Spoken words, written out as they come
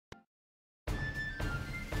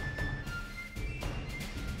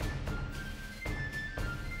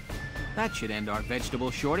That should end our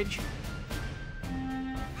vegetable shortage.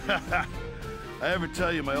 I ever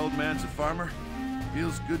tell you my old man's a farmer?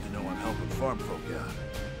 Feels good to know I'm helping farm folk out.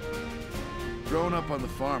 Growing up on the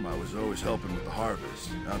farm, I was always helping with the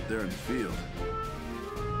harvest, out there in the field.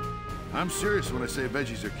 I'm serious when I say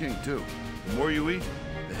veggies are king, too. The more you eat,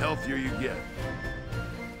 the healthier you get.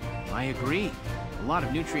 I agree. A lot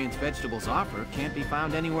of nutrients vegetables offer can't be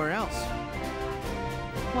found anywhere else.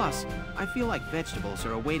 Plus, I feel like vegetables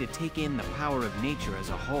are a way to take in the power of nature as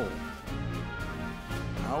a whole.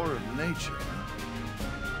 Power of nature, huh?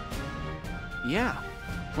 Yeah.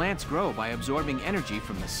 Plants grow by absorbing energy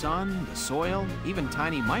from the sun, the soil, even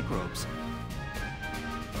tiny microbes.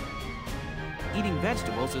 Eating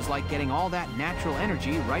vegetables is like getting all that natural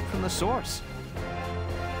energy right from the source.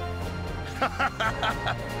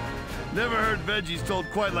 Never heard veggies told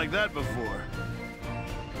quite like that before.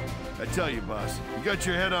 I tell you, boss, you got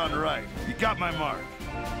your head on right. You got my mark.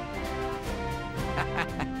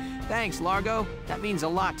 Thanks, Largo. That means a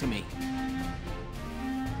lot to me.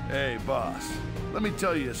 Hey, boss, let me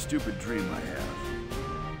tell you a stupid dream I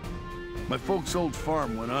have. My folks' old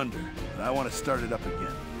farm went under, and I want to start it up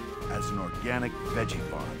again, as an organic veggie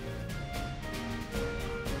farm.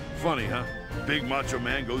 Funny, huh? Big macho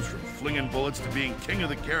man goes from flinging bullets to being king of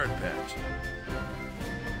the carrot patch.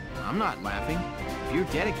 I'm not laughing. If you're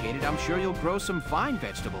dedicated, I'm sure you'll grow some fine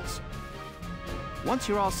vegetables. Once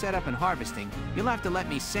you're all set up and harvesting, you'll have to let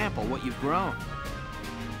me sample what you've grown.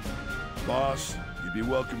 Boss, you'd be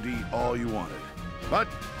welcome to eat all you wanted, but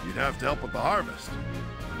you'd have to help with the harvest.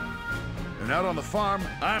 And out on the farm,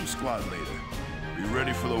 I'm squad leader. Be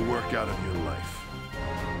ready for the workout of your life.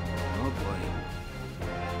 Oh boy.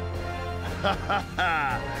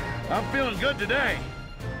 I'm feeling good today.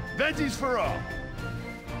 Veggies for all.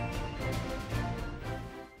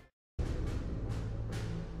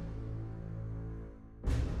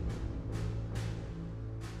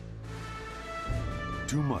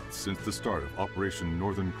 Two months since the start of Operation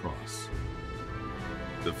Northern Cross.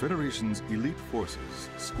 The Federation's elite forces,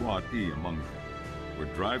 Squad E among them,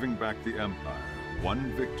 were driving back the Empire,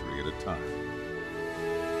 one victory at a time.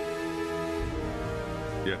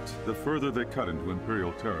 Yet, the further they cut into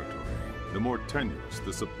Imperial territory, the more tenuous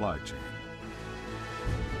the supply chain.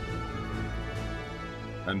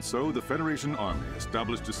 And so, the Federation Army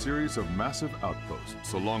established a series of massive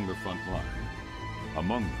outposts along the front line.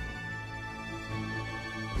 Among them,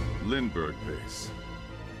 Lindbergh Base.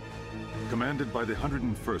 Commanded by the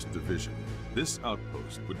 101st Division, this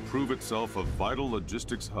outpost would prove itself a vital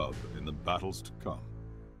logistics hub in the battles to come.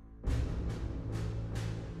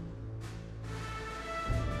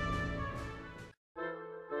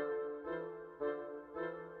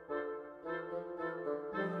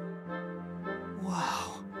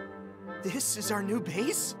 Wow. This is our new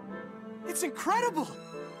base? It's incredible!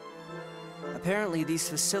 Apparently, these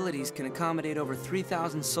facilities can accommodate over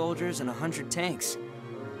 3,000 soldiers and 100 tanks.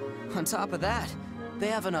 On top of that, they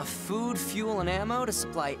have enough food, fuel, and ammo to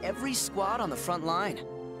supply every squad on the front line.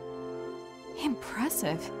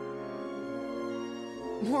 Impressive.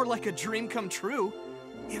 More like a dream come true.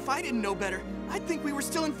 If I didn't know better, I'd think we were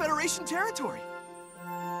still in Federation territory.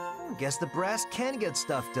 Guess the brass can get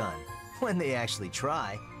stuff done, when they actually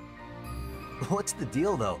try. What's the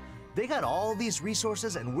deal, though? They got all these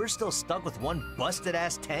resources and we're still stuck with one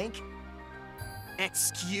busted-ass tank?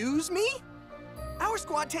 Excuse me? Our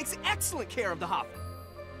squad takes excellent care of the Hoffen.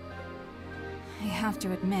 I have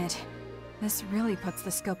to admit, this really puts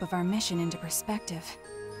the scope of our mission into perspective.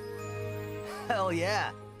 Hell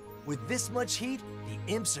yeah! With this much heat,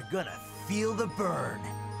 the imps are gonna feel the burn.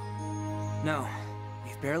 No,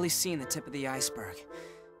 we've barely seen the tip of the iceberg.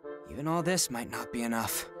 Even all this might not be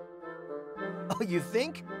enough. Oh, you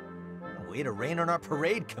think? Way to rain on our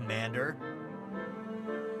parade, Commander.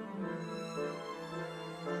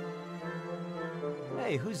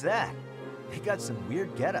 Hey, who's that? They got some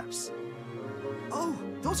weird get-ups. Oh,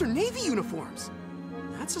 those are Navy uniforms.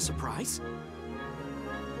 That's a surprise.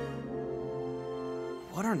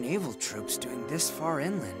 What are naval troops doing this far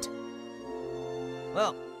inland?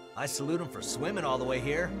 Well, I salute them for swimming all the way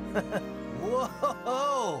here.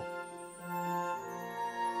 Whoa!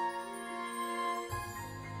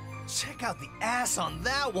 Check out the ass on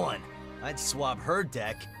that one! I'd swab her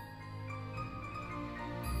deck.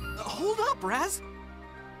 Hold up, Raz!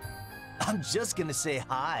 I'm just gonna say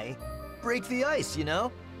hi. Break the ice, you know?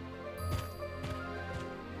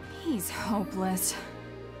 He's hopeless.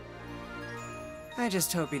 I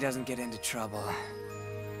just hope he doesn't get into trouble.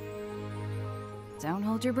 Don't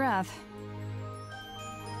hold your breath.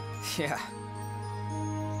 Yeah.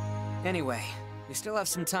 Anyway, we still have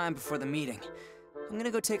some time before the meeting. I'm gonna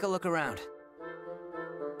go take a look around.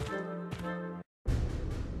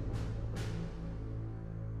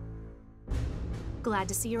 glad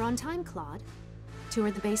to see you're on time, Claude.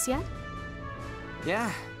 Toured the base yet? Yeah.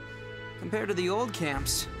 Compared to the old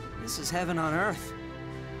camps, this is heaven on Earth.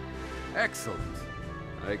 Excellent.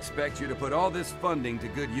 I expect you to put all this funding to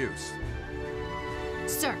good use.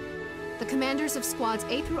 Sir, the commanders of squads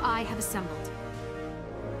A through I have assembled.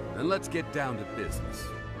 Then let's get down to business.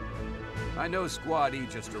 I know Squad E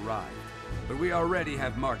just arrived, but we already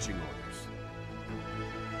have marching orders.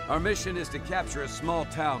 Our mission is to capture a small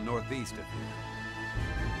town northeast of here.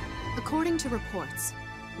 According to reports,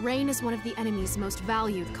 Rain is one of the enemy's most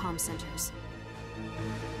valued comm centers.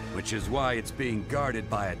 Which is why it's being guarded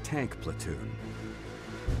by a tank platoon.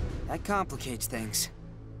 That complicates things.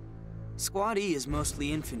 Squad E is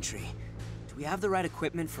mostly infantry. Do we have the right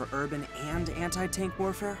equipment for urban and anti-tank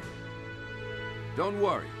warfare? Don't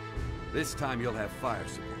worry. This time you'll have fire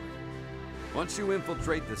support. Once you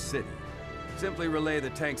infiltrate the city, simply relay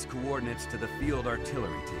the tank's coordinates to the field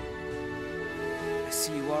artillery team. I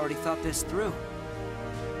see you already thought this through.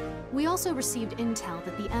 We also received intel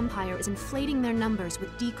that the Empire is inflating their numbers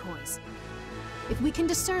with decoys. If we can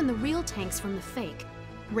discern the real tanks from the fake,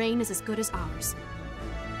 Rain is as good as ours.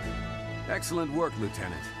 Excellent work,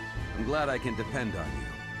 Lieutenant. I'm glad I can depend on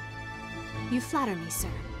you. You flatter me, sir.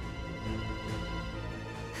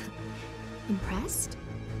 Impressed?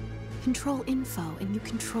 Control info and you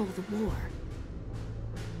control the war.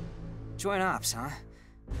 Joint ops, huh?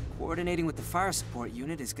 Coordinating with the fire support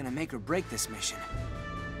unit is gonna make or break this mission.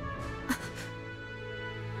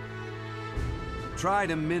 Try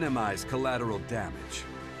to minimize collateral damage.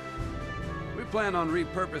 We plan on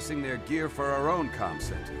repurposing their gear for our own comm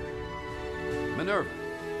center. Minerva,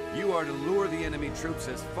 you are to lure the enemy troops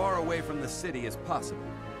as far away from the city as possible.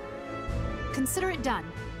 Consider it done.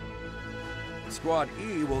 Squad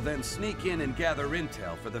E will then sneak in and gather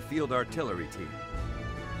intel for the field artillery team.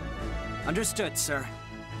 Understood, sir.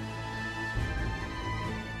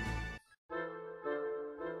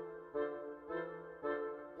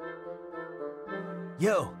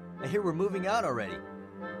 Yo, I hear we're moving out already.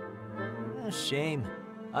 Shame.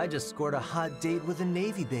 I just scored a hot date with a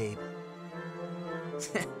Navy babe.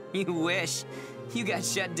 You wish. You got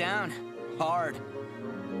shut down. Hard.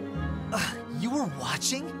 You were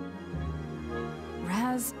watching?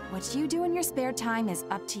 Raz, what you do in your spare time is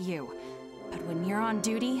up to you. But when you're on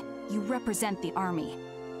duty, you represent the army.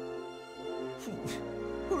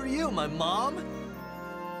 Who are you, my mom?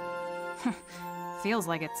 Feels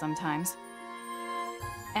like it sometimes.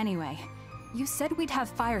 Anyway, you said we'd have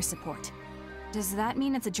fire support. Does that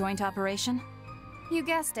mean it's a joint operation? You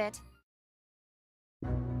guessed it.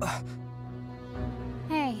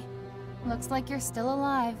 Hey, looks like you're still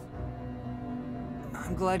alive.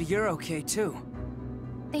 I'm glad you're okay, too.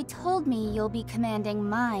 They told me you'll be commanding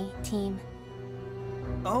my team.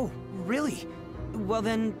 Oh, really? Well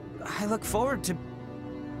then, I look forward to...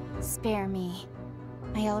 Spare me.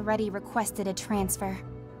 I already requested a transfer.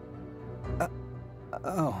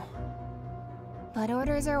 Oh. But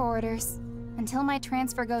orders are orders. Until my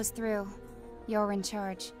transfer goes through, you're in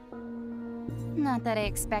charge. Not that I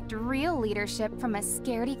expect real leadership from a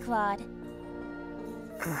scaredy Claude.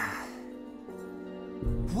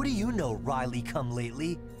 What do you know, Riley come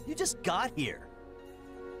lately? You just got here.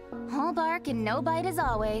 All bark and no bite as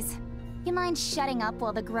always. You mind shutting up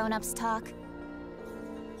while the grown-ups talk?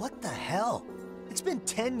 What the hell? It's been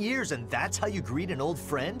 10 years and that's how you greet an old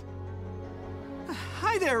friend?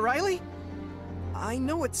 Hi there, Riley! I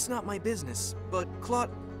know it's not my business, but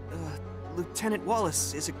Lieutenant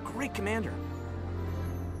Wallace is a great commander.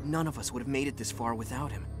 None of us would have made it this far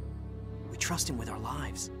without him. We trust him with our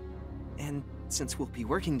lives. And since we'll be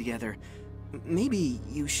working together, maybe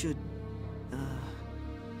you should,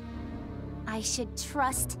 I should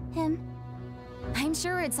trust him? I'm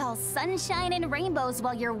sure it's all sunshine and rainbows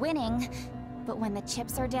while you're winning, but when the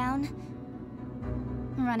chips are down,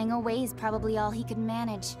 running away is probably all he could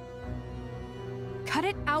manage. Cut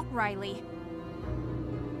it out, Riley.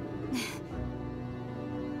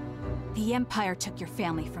 The Empire took your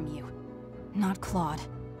family from you, not Claude.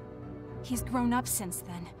 He's grown up since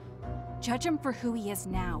then. Judge him for who he is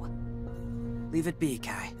now. Leave it be,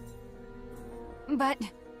 Kai. But...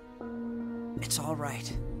 It's all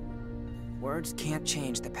right. Words can't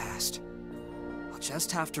change the past. We'll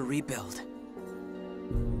just have to rebuild.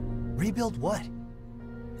 Rebuild what?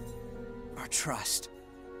 Our trust.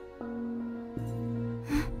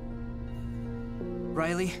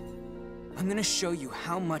 Riley, I'm gonna show you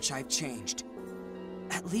how much I've changed.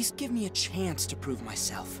 At least give me a chance to prove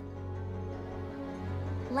myself.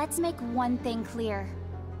 Let's make one thing clear.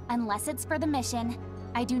 Unless it's for the mission,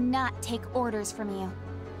 I do not take orders from you.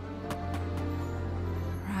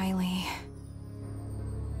 Riley...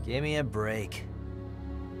 Give me a break.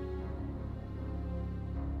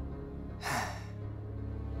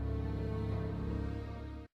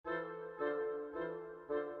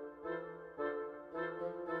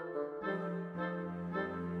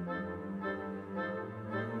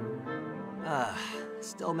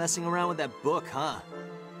 Still messing around with that book, huh?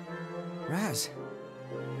 Raz,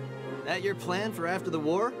 That your plan for after the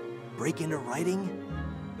war? Break into writing?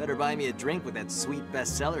 Better buy me a drink with that sweet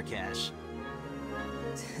bestseller cash.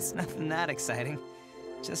 It's nothing that exciting.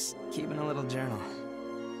 Just keeping a little journal.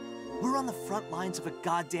 We're on the front lines of a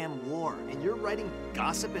goddamn war, and you're writing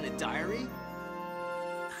gossip in a diary?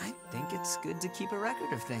 I think it's good to keep a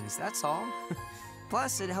record of things, that's all.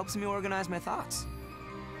 Plus, it helps me organize my thoughts.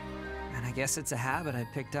 And I guess it's a habit I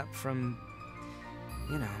picked up from,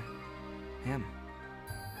 you know, him.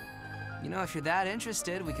 You know, if you're that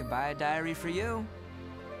interested, we could buy a diary for you.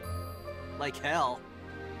 Like hell.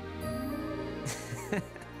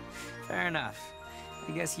 Fair enough.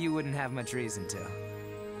 I guess you wouldn't have much reason to.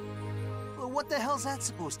 Well, what the hell's that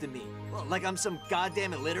supposed to mean? Well, like I'm some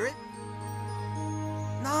goddamn illiterate?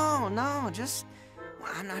 No, just...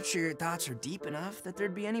 well, I'm not sure your thoughts are deep enough that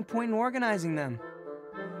there'd be any point in organizing them.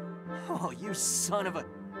 Oh, you son of a...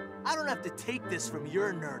 I don't have to take this from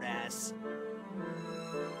your nerd ass.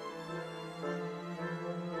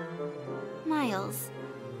 Miles,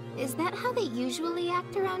 is that how they usually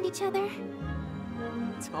act around each other?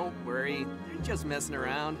 don't worry. They're just messing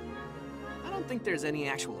around. I don't think there's any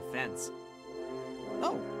actual offense.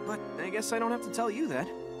 Oh, but I guess I don't have to tell you that.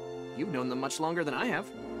 You've known them much longer than I have.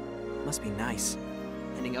 Must be nice,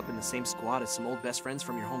 ending up in the same squad as some old best friends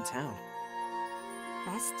from your hometown.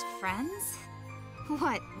 Best friends?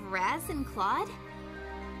 What, Raz and Claude?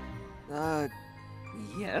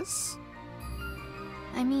 Yes?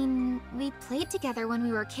 I mean, we played together when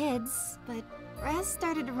we were kids, but Raz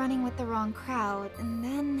started running with the wrong crowd, and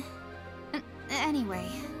then... Anyway,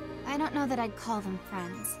 I don't know that I'd call them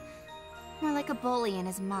friends. More like a bully and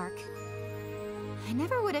his mark. I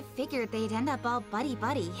never would have figured they'd end up all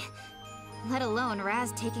buddy-buddy. Let alone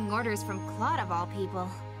Raz taking orders from Claude of all people.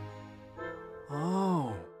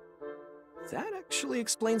 Oh. That actually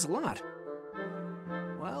explains a lot.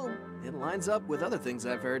 Well, it lines up with other things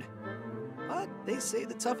I've heard. But they say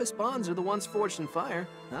the toughest bonds are the ones forged in fire,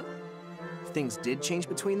 huh? If things did change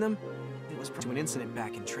between them, it was to an incident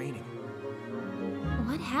back in training.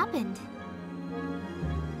 What happened?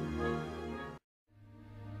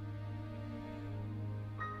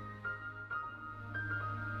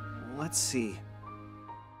 Let's see.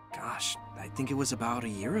 Gosh, I think it was about a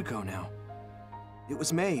year ago now. It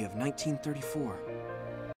was May of 1934.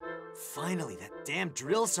 Finally, that damn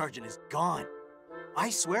drill sergeant is gone. I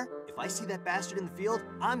swear, if I see that bastard in the field,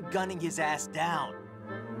 I'm gunning his ass down.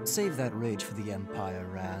 Save that rage for the Empire,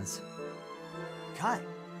 Raz. Kai.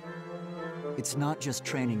 It's not just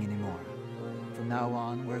training anymore. From now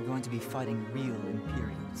on, we're going to be fighting real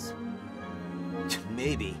Imperials.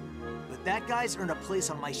 Maybe. But that guy's earned a place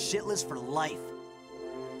on my shit list for life.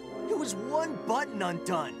 It was one button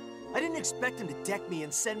undone. I didn't expect him to deck me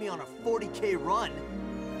and send me on a 40K run.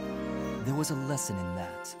 There was a lesson in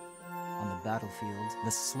that. On the battlefield,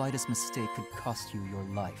 the slightest mistake could cost you your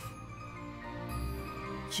life.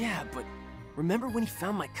 Yeah, but remember when he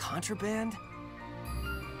found my contraband?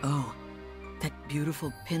 Oh, that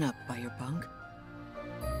beautiful pinup by your bunk?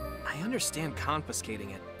 I understand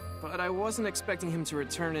confiscating it, but I wasn't expecting him to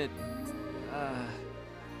return it,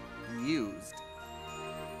 used.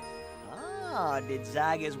 Ah, did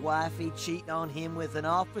Zyga's wifey cheat on him with an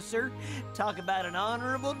officer? Talk about an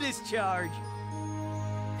honorable discharge.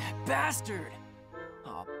 Bastard!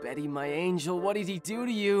 Oh, Betty, my angel, what did he do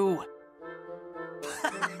to you?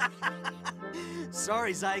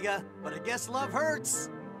 Sorry, Zyga, but I guess love hurts.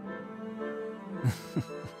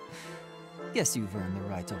 Guess you've earned the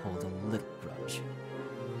right to hold a little grudge.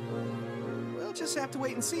 We'll just have to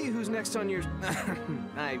wait and see who's next on your...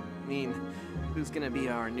 I mean, who's gonna be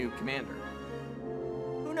our new commander.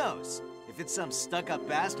 Who knows? If it's some stuck-up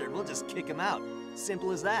bastard, we'll just kick him out.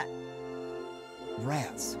 Simple as that.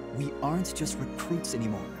 Raz, we aren't just recruits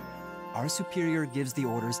anymore. Our superior gives the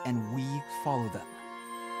orders and we follow them.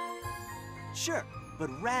 Sure, but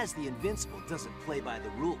Raz the Invincible doesn't play by the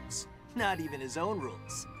rules. Not even his own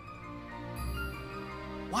rules.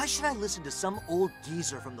 Why should I listen to some old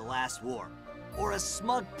geezer from the last war? Or a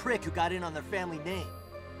smug prick who got in on their family name?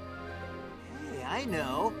 Hey, I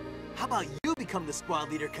know. How about you become the squad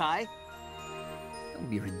leader, Kai? Don't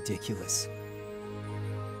be ridiculous.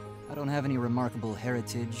 I don't have any remarkable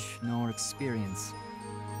heritage, nor experience.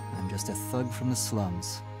 I'm just a thug from the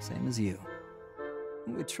slums, same as you.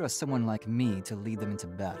 Who would trust someone like me to lead them into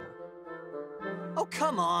battle? Oh,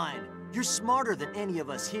 come on! You're smarter than any of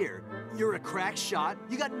us here. You're a crack shot,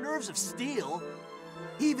 you got nerves of steel.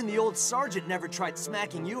 Even the old sergeant never tried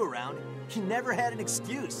smacking you around. He never had an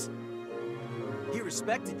excuse. He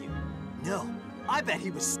respected you. No, I bet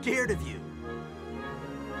he was scared of you.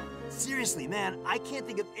 Seriously, man, I can't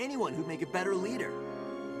think of anyone who'd make a better leader.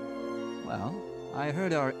 Well, I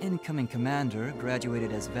heard our incoming commander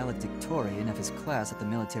graduated as valedictorian of his class at the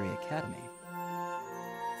military academy.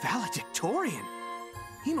 Valedictorian?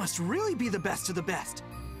 He must really be the best of the best.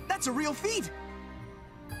 That's a real feat!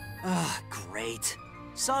 Great.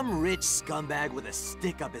 Some rich scumbag with a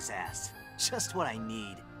stick up his ass. Just what I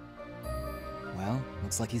need. Well,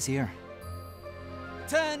 looks like he's here.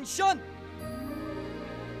 Attention!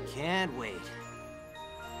 Can't wait.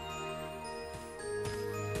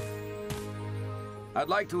 I'd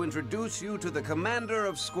like to introduce you to the commander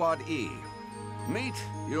of Squad E. Meet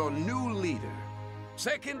your new leader,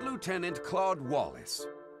 Second Lieutenant Claude Wallace.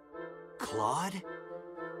 Claude?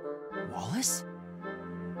 Wallace?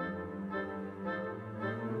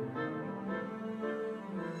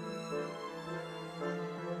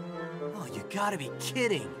 Oh, you gotta be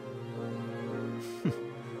kidding.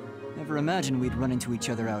 Never imagined we'd run into each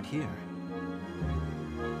other out here.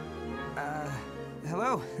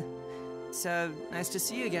 Hello. It's, nice to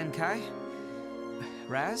see you again, Kai.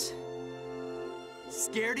 Raz?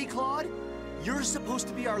 Scaredy, Claude? You're supposed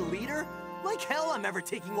to be our leader? Like hell I'm ever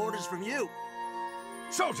taking orders from you.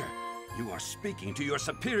 Soldier, you are speaking to your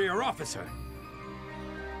superior officer.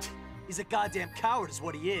 He's a goddamn coward is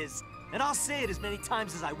what he is. And I'll say it as many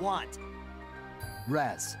times as I want.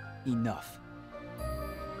 Raz, enough.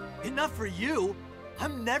 Enough for you?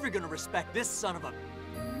 I'm never gonna respect this son of a...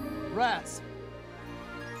 Raz!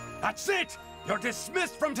 That's it! You're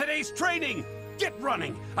dismissed from today's training! Get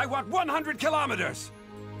running! I want 100 kilometers!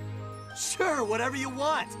 Sure, whatever you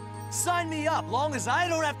want. Sign me up, long as I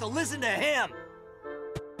don't have to listen to him.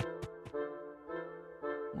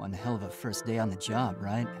 One hell of a first day on the job,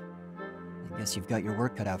 right? I guess you've got your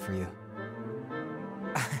work cut out for you.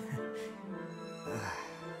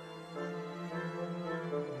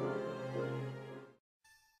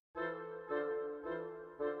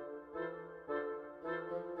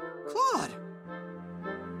 Claude!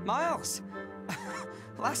 Miles!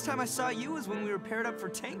 Last time I saw you was when we were paired up for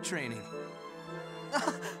tank training.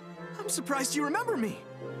 I'm surprised you remember me.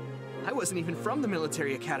 I wasn't even from the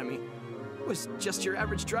military academy. I was just your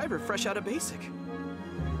average driver fresh out of basic.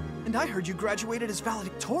 And I heard you graduated as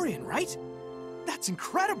valedictorian, right? That's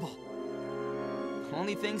incredible!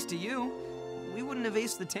 Only thanks to you. We wouldn't have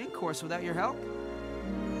aced the tank course without your help.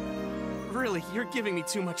 Really, you're giving me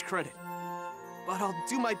too much credit. But I'll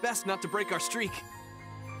do my best not to break our streak.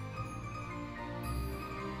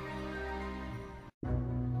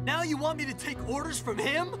 Now you want me to take orders from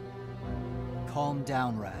him? Calm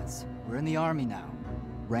down, Raz. We're in the army now.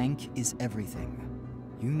 Rank is everything.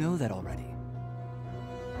 You know that already.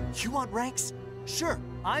 You want ranks? Sure,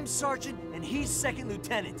 I'm sergeant and he's second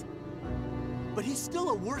lieutenant. But he's still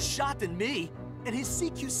a worse shot than me, and his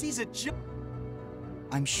CQC's a joke.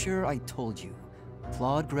 I'm sure I told you.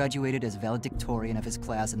 Claude graduated as valedictorian of his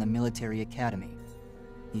class in the military academy.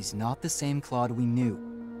 He's not the same Claude we knew.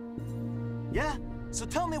 Yeah? So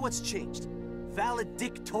tell me what's changed.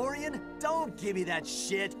 Valedictorian? Don't give me that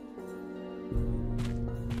shit.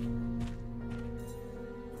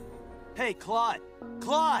 Hey, Claude.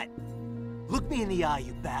 Claude! Look me in the eye,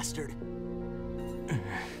 you bastard.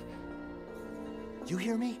 You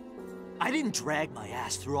hear me? I didn't drag my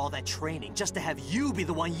ass through all that training just to have you be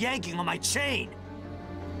the one yanking on my chain.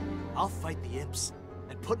 I'll fight the imps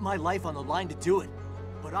and put my life on the line to do it.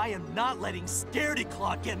 But I am not letting Scaredy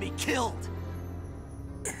Claude get me killed.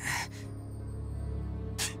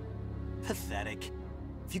 Pathetic.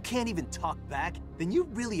 If you can't even talk back, then you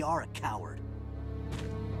really are a coward.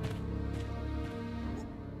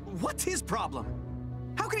 What's his problem?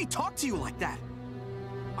 How can he talk to you like that?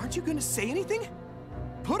 Aren't you gonna say anything?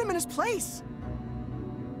 Put him in his place!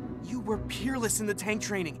 You were peerless in the tank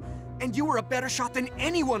training, and you were a better shot than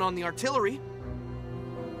anyone on the artillery.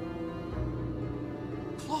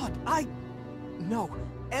 Claude, No,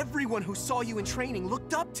 everyone who saw you in training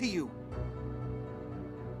looked up to you.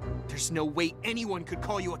 There's no way anyone could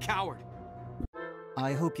call you a coward.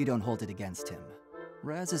 I hope you don't hold it against him.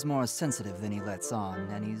 Raz is more sensitive than he lets on,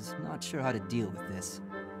 and he's not sure how to deal with this.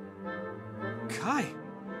 Kai.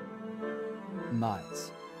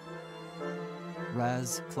 Miles.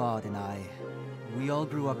 Raz, Claude, and we all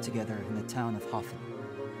grew up together in the town of Hoffen.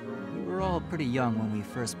 We were all pretty young when we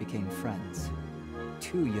first became friends.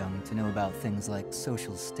 Too young to know about things like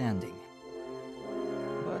social standing.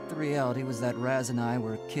 But the reality was that Raz and I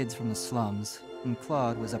were kids from the slums, and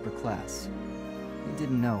Claude was upper class. He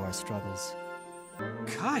didn't know our struggles.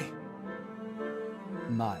 Kai.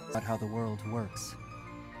 Miles about how the world works.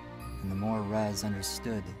 And the more Raz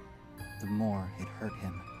understood, the more it hurt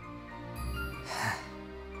him.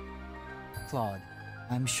 Claude,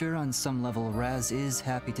 I'm sure on some level Raz is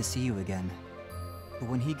happy to see you again. But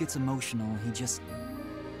when he gets emotional, he just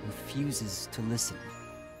refuses to listen.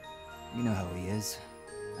 You know how he is.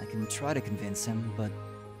 I can try to convince him, but...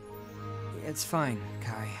 It's fine,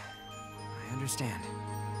 Kai. I understand.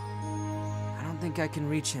 I don't think I can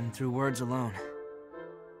reach him through words alone.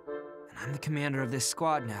 And I'm the commander of this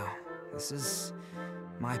squad now. This is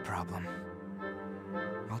my problem.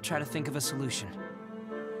 I'll try to think of a solution.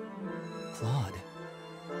 Claude.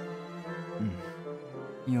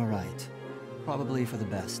 You're right. Probably for the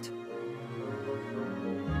best.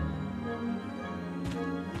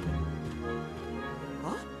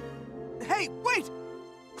 Huh? Hey, wait!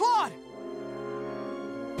 Claude!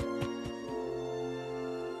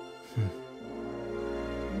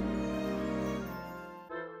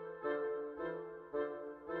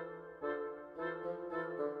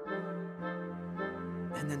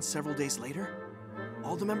 And then several days later,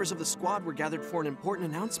 all the members of the squad were gathered for an important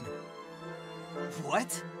announcement.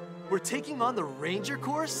 What? We're taking on the Ranger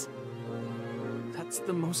course? That's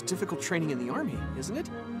the most difficult training in the Army, isn't it?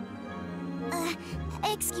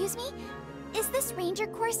 Excuse me? Is this Ranger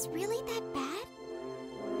course really that bad?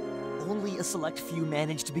 Only a select few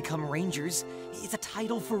manage to become Rangers. It's a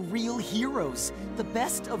title for real heroes, the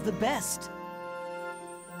best of the best.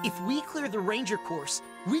 If we clear the Ranger course,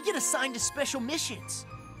 we get assigned to special missions,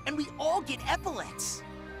 and we all get epaulets.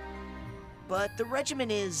 But the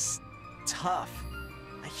regiment is tough.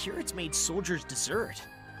 I hear it's made soldiers desert.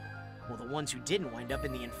 Well, the ones who didn't wind up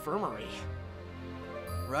in the infirmary.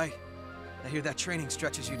 Right. I hear that training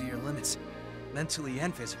stretches you to your limits, mentally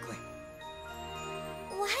and physically.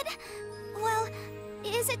 What? Well,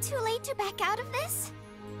 is it too late to back out of this?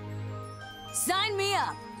 Sign me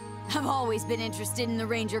up! I've always been interested in the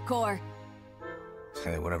Ranger Corps.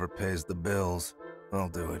 Hey, whatever pays the bills, I'll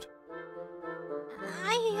do it.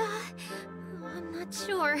 I'm not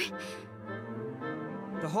sure.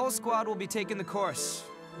 The whole squad will be taking the course.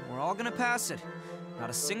 We're all gonna pass it.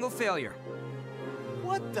 Not a single failure.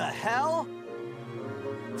 What the hell?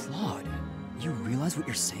 Claude, you realize what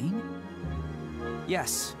you're saying?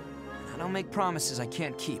 Yes. I don't make promises I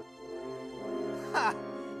can't keep. Ha!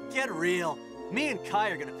 Get real. Me and Kai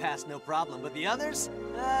are gonna pass no problem, but the others?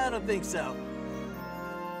 I don't think so.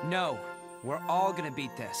 No. We're all gonna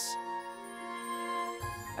beat this.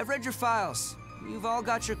 I've read your files. You've all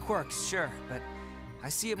got your quirks, sure, but I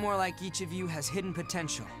see it more like each of you has hidden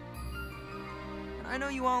potential. And I know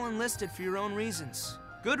you all enlisted for your own reasons.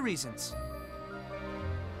 Good reasons.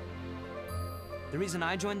 The reason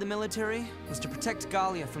I joined the military was to protect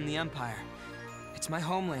Gallia from the Empire. It's my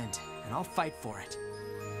homeland, and I'll fight for it.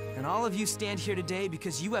 And all of you stand here today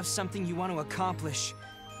because you have something you want to accomplish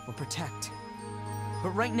or protect. But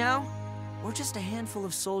right now, we're just a handful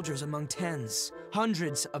of soldiers among tens,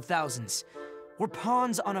 hundreds of thousands. We're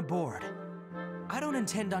pawns on a board. I don't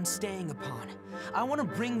intend on staying a pawn. I want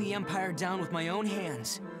to bring the Empire down with my own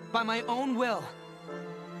hands, by my own will.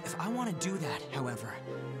 If I want to do that, however,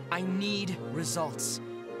 I need results.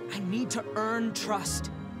 I need to earn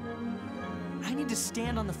trust. I need to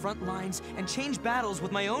stand on the front lines and change battles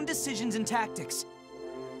with my own decisions and tactics.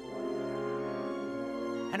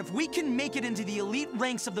 And if we can make it into the elite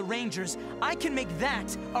ranks of the Rangers, I can make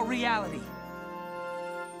that a reality.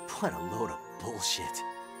 What a load of bullshit.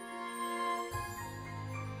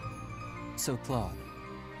 So, Claude,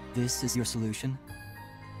 this is your solution?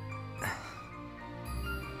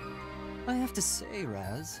 I have to say,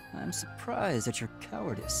 Raz, I'm surprised at your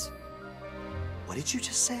cowardice. What did you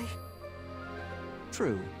just say?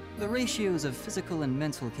 True, the ratios of physical and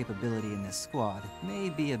mental capability in this squad may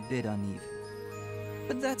be a bit uneven.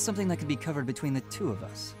 But that's something that could be covered between the two of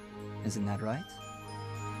us. Isn't that right?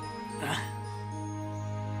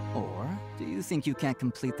 Or do you think you can't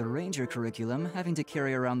complete the Ranger curriculum having to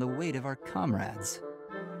carry around the weight of our comrades?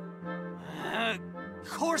 Of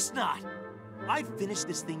course not! I'd finish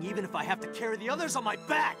this thing even if I have to carry the others on my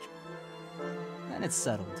back! Then it's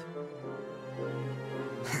settled.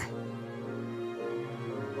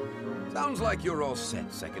 Sounds like you're all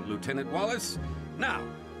set, Second Lieutenant Wallace. Now,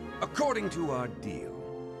 according to our deal,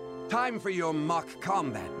 time for your mock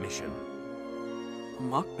combat mission. A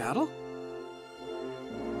mock battle?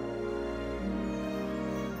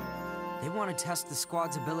 They want to test the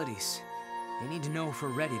squad's abilities. They need to know if we're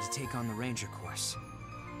ready to take on the Ranger course.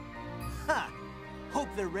 Ha! Hope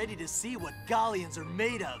they're ready to see what Gallians are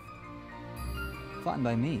made of. Fine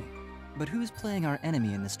by me. But who's playing our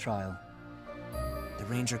enemy in this trial? The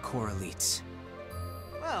Ranger Corps elites.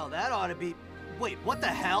 Well, that ought to be... Wait, what the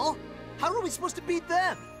hell? How are we supposed to beat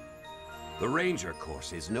them? The Ranger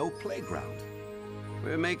course is no playground.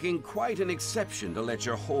 We're making quite an exception to let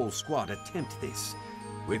your whole squad attempt this.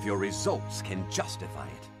 if your results can justify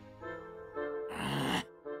it.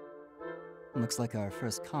 Looks like our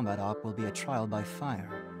first combat op will be a trial by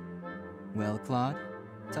fire. Well, Claude,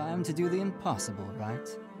 time to do the impossible, right?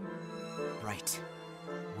 Right.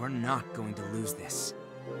 We're not going to lose this.